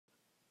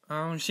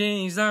Oh,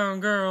 she's the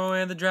girl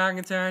with the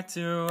dragon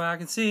tattoo. I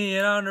can see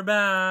it on her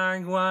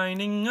back,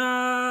 winding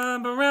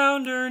up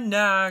around her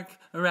neck,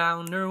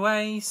 around her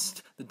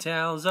waist. The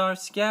tails are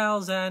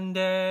scales and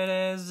it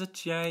is a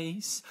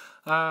chase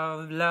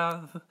of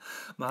love.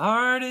 My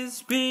heart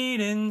is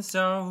beating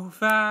so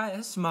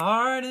fast, my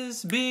heart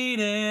is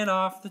beating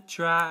off the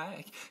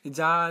track. It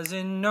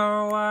doesn't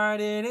know what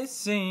it is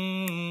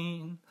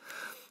seen.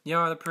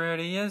 You're the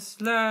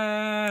prettiest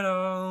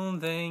little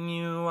thing.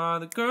 You are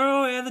the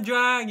girl with the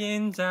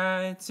dragon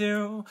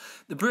tattoo.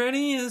 The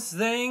prettiest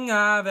thing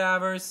I've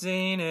ever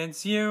seen.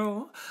 It's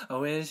you. I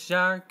wish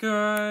I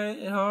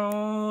could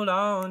hold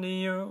on to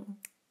you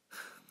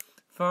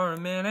for a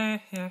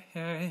minute.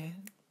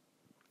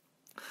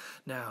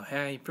 Now,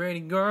 hey, pretty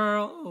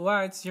girl,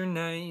 what's your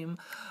name?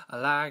 I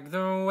like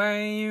the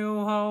way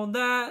you hold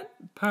that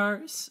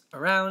purse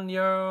around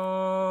your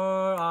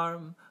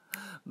arm.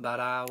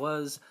 But I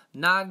was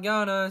not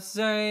gonna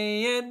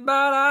say it,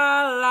 but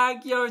I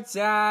like your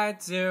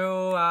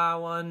tattoo. I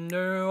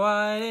wonder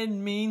what it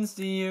means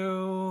to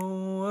you.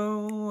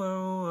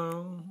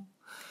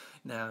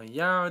 Now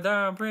you're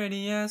the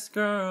prettiest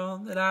girl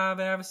that I've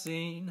ever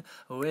seen.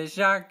 I wish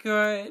I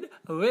could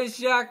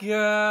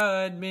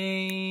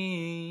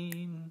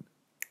mean.